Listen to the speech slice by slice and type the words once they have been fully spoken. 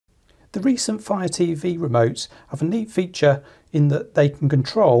The recent Fire TV remotes have a neat feature in that they can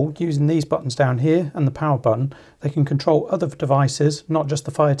control, using these buttons down here and the power button, they can control other devices, not just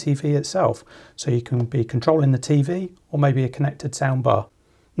the Fire TV itself. So you can be controlling the TV or maybe a connected soundbar.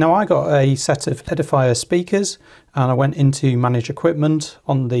 Now I got a set of Edifier speakers and I went into Manage Equipment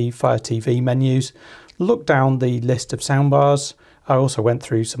on the Fire TV menus, looked down the list of soundbars. I also went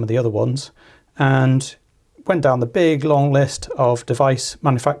through some of the other ones and went down the big long list of device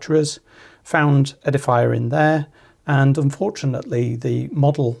manufacturers, found Edifier in there, and unfortunately the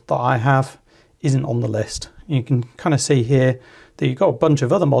model that I have isn't on the list. You can kind of see here that you've got a bunch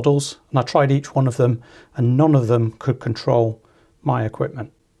of other models, and I tried each one of them and none of them could control my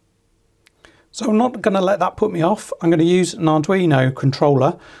equipment. So I'm not going to let that put me off. I'm going to use an Arduino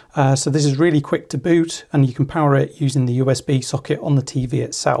controller. So this is really quick to boot and you can power it using the USB socket on the TV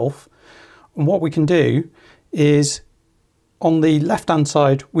itself. And what we can do is on the left hand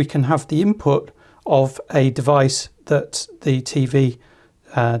side we can have the input of a device that the TV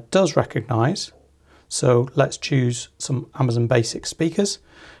does recognize. So let's choose some Amazon Basic speakers,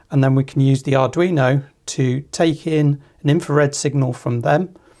 and then we can use the Arduino to take in an infrared signal from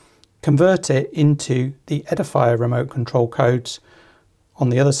them, convert it into the Edifier remote control codes on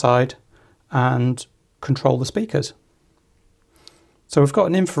the other side and control the speakers. So we've got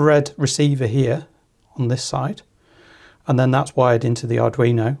an infrared receiver here on this side, and then that's wired into the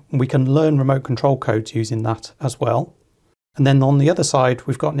Arduino, and we can learn remote control codes using that as well. And then on the other side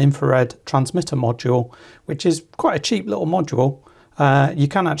we've got an infrared transmitter module, which is quite a cheap little module. You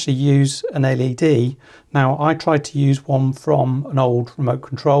can actually use an LED. Now I tried to use one from an old remote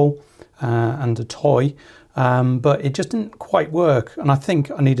control and a toy, but it just didn't quite work, and I think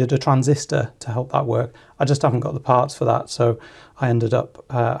I needed a transistor to help that work. I just haven't got the parts for that, so I ended up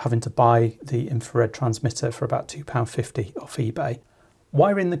having to buy the infrared transmitter for about £2.50 off eBay.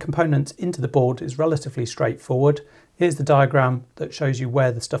 Wiring the components into the board is relatively straightforward. Here's the diagram that shows you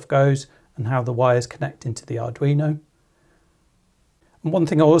where the stuff goes and how the wires connect into the Arduino. And one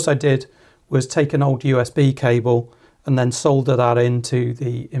thing I also did was take an old USB cable and then solder that into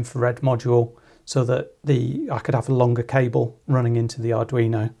the infrared module so that I could have a longer cable running into the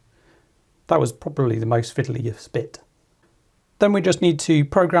Arduino. That was probably the most fiddliest bit. Then we just need to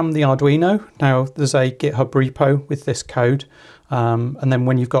program the Arduino. Now there's a GitHub repo with this code, and then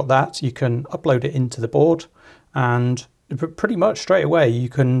when you've got that you can upload it into the board, and pretty much straight away you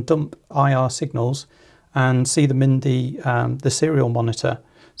can dump IR signals and see them in the serial monitor.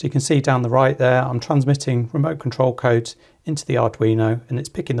 So you can see down the right there, I'm transmitting remote control codes into the Arduino, and it's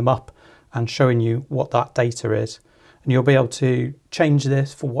picking them up and showing you what that data is. And you'll be able to change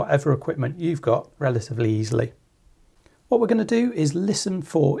this for whatever equipment you've got relatively easily. What we're going to do is listen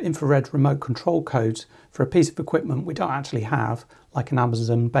for infrared remote control codes for a piece of equipment we don't actually have, like an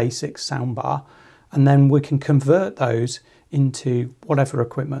Amazon Basic soundbar, and then we can convert those into whatever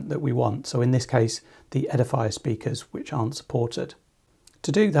equipment that we want. So in this case, the Edifier speakers, which aren't supported.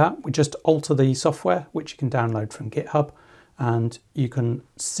 To do that, we just alter the software, which you can download from GitHub, and you can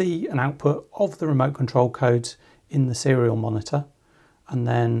see an output of the remote control codes in the serial monitor, and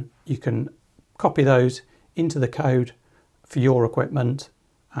then you can copy those into the code for your equipment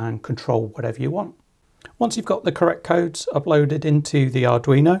and control whatever you want. Once you've got the correct codes uploaded into the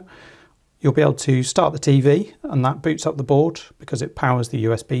Arduino, you'll be able to start the TV, and that boots up the board because it powers the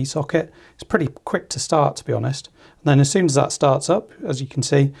USB socket. It's pretty quick to start, to be honest. And then as soon as that starts up, as you can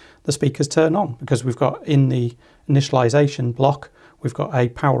see, the speakers turn on because we've got in the initialization block, we've got a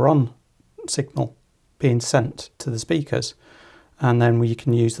power on signal being sent to the speakers. And then we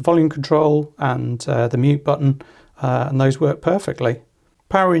can use the volume control and the mute button, and those work perfectly.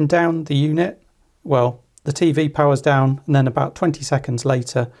 Powering down the unit, well, the TV powers down, and then about 20 seconds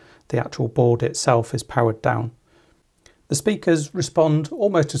later, the actual board itself is powered down. The speakers respond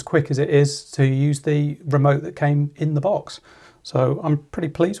almost as quick as it is to use the remote that came in the box. So I'm pretty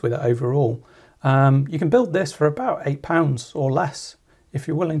pleased with it overall. You can build this for about £8 or less. If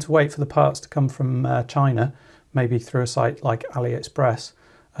you're willing to wait for the parts to come from China, maybe through a site like AliExpress,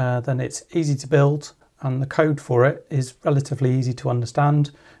 then it's easy to build, and the code for it is relatively easy to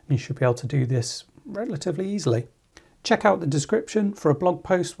understand. You should be able to do this relatively easily. Check out the description for a blog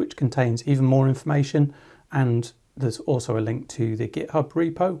post which contains even more information, and there's also a link to the GitHub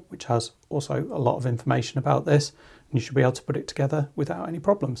repo which has also a lot of information about this, and you should be able to put it together without any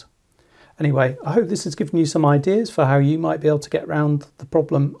problems. Anyway, I hope this has given you some ideas for how you might be able to get around the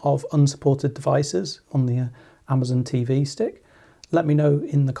problem of unsupported devices on the Amazon TV stick. Let me know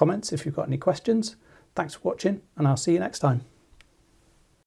in the comments if you've got any questions. Thanks for watching, and I'll see you next time.